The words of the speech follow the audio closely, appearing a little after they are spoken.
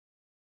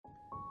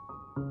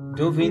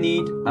Do we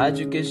need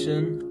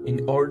education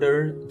in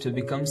order to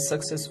become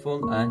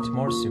successful and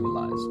more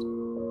civilized?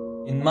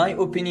 In my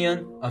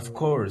opinion, of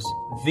course,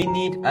 we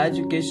need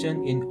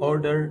education in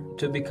order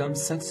to become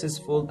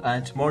successful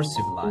and more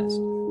civilized.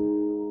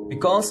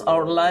 Because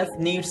our life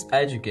needs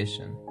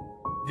education.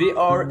 We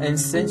are in a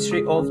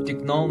century of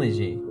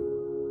technology.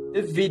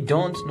 If we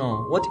don't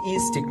know what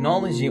is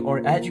technology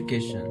or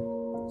education,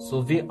 so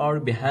we are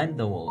behind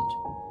the world.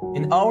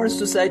 In our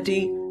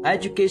society,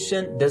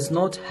 education does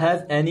not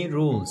have any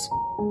rules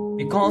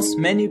because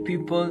many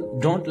people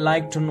don't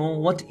like to know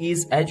what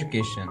is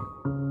education.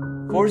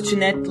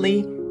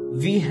 Fortunately,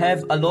 we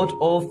have a lot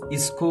of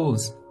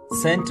schools,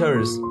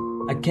 centers,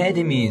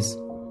 academies,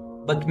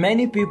 but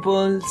many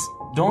people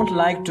don't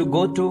like to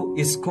go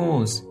to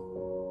schools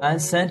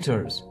and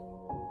centers.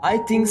 I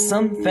think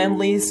some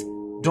families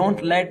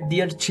don't let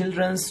their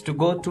children to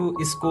go to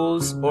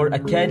schools or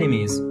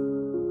academies.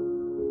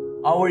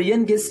 Our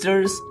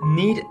youngsters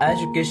need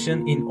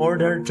education in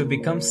order to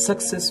become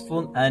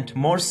successful and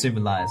more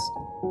civilized.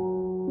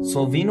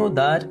 So we know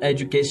that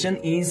education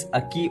is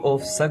a key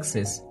of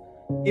success.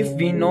 If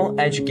we know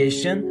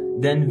education,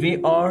 then we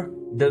are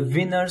the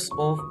winners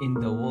in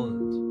the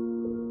world.